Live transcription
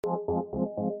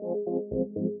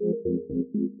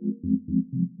Money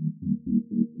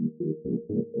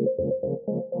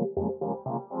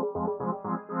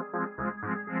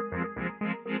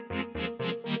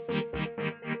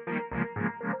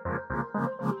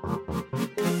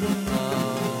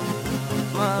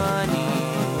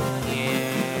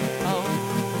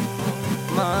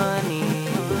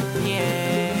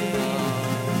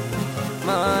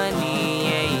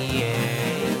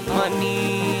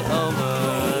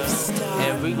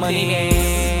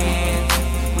dance,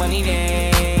 money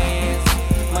dance,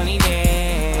 money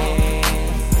dance.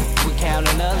 We count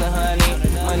another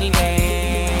 100. Money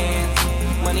dance,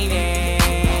 money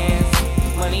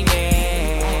dance, money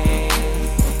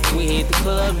dance. We hit the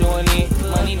club doing it.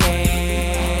 Money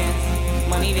dance,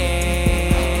 money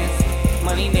dance,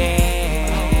 money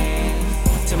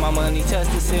dance. Till my money touch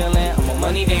the ceiling, I'm a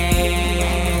money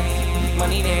dance,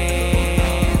 money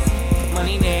dance,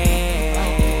 money dance.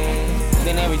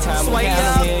 Then every time we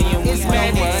count a million, we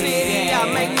spend money. I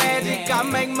make magic, I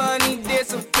make money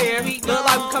disappear. Look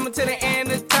like we're coming to the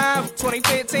end of time.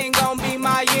 2015 gon' be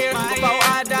my year. Before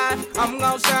I die, I'm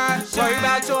gon' shine. Worry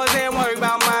about yours and worry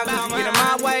about mine. Cause you get in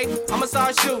my way, I'ma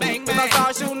start shooting. If I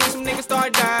start shooting, some niggas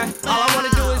start dying. All I wanna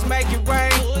do is make it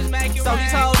rain. So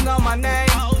these hoes know my name.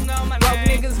 Broke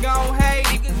niggas gon' hate.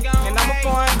 And I'm a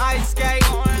foreign ice skate.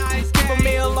 Keep a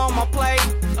meal on my plate.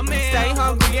 Stay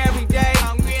hungry every day.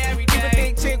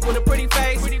 Chick with a pretty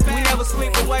face, we never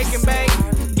sleep awake and bake.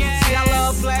 See, I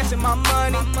love flashing my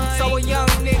money, so a young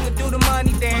nigga do the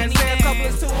money dance. Say a couple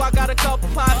is two, I got a couple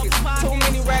pockets. Too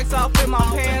many racks off in my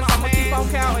pants, I'ma keep on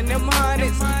counting them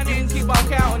hundreds. You can keep on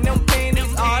counting them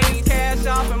pennies. All this cash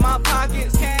off in my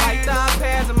pockets, like thigh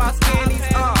pads and my skinnies.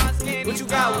 What you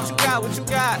got, what you got, what you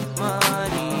got?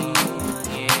 Money,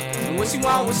 yeah. What she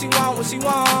want, what she want, what she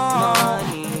want?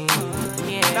 Money.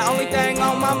 The only thing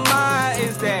on my mind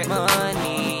is that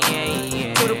money, yeah,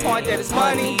 yeah. To the point that it's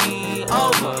money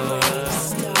over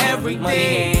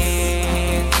everything.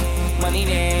 Money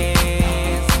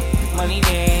dance, money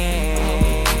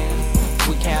dance.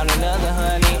 We count another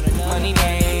 100. Money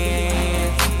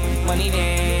dance, money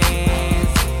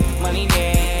dance, money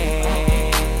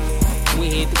dance. We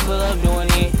hit the club doing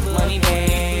it. Money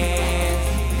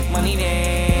dance, money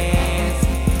dance,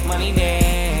 money dance.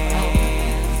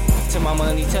 Till my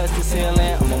money touch the ceiling,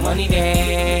 I'm a money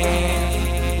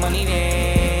dance, money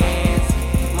dance,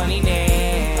 money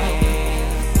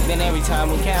dance. Then every time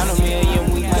we count a million,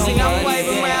 we money dance. I'm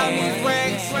waving around these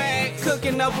racks,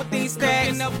 cooking up with these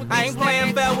stacks. I ain't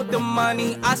playing fair with the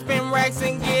money. I spend racks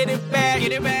and get it back.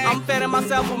 I'm feeding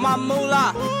myself with my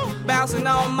moolah, bouncing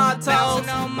on my toes.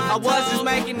 I was just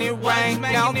making it rain.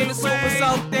 Now I'm finna super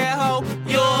soak that hoe.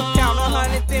 You'll count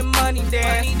 100, then money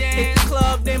dance. Hit the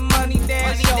club, then money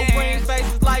dance. Your green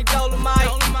faces like Dolomite.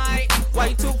 Why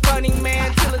you too funny,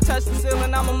 man? Till it touch the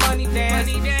ceiling, I'm a money dance.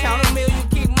 Count a million,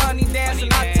 keep money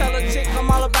dancing. I tell a chick I'm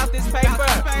all about this paper.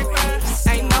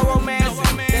 Ain't no romance,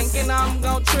 thinking I'm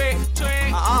gon' trick.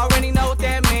 I already know what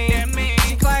that means.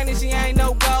 She claiming she ain't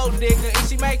no gold digger, and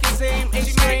she make it seem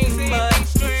extreme, but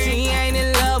she ain't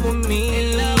in love with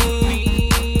me.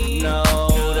 No,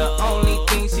 the only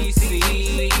thing she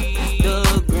see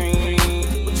the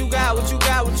green. What you got? What you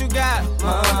got? What you got?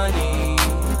 Money,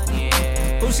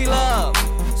 yeah. Who she love?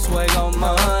 Swag on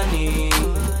money,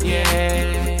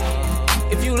 yeah.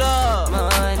 If you love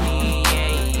money, yeah,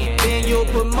 yeah. Then you'll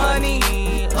put money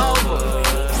over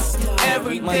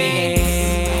everything.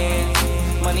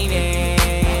 Money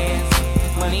dance,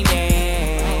 money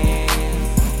dance.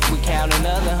 We count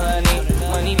another 100.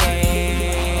 Money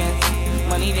dance,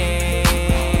 money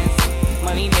dance,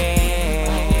 money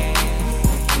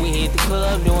dance. We hit the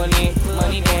club doing it.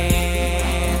 Money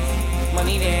dance,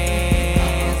 money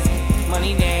dance,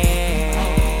 money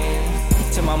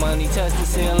dance. Till my money touch the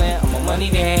ceiling, I'm a money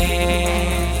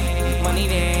dance, money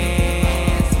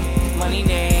dance, money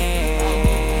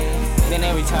dance. Then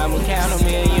every time we count a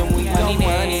million, we money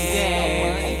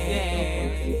dance.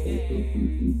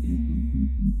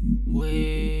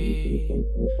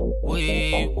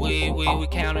 We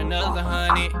count another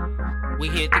 100. We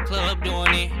hit the club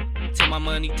doing it till my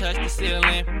money touch the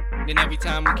ceiling. Then every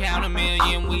time we count a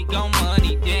million, we gon'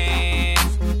 money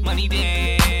dance, money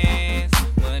dance.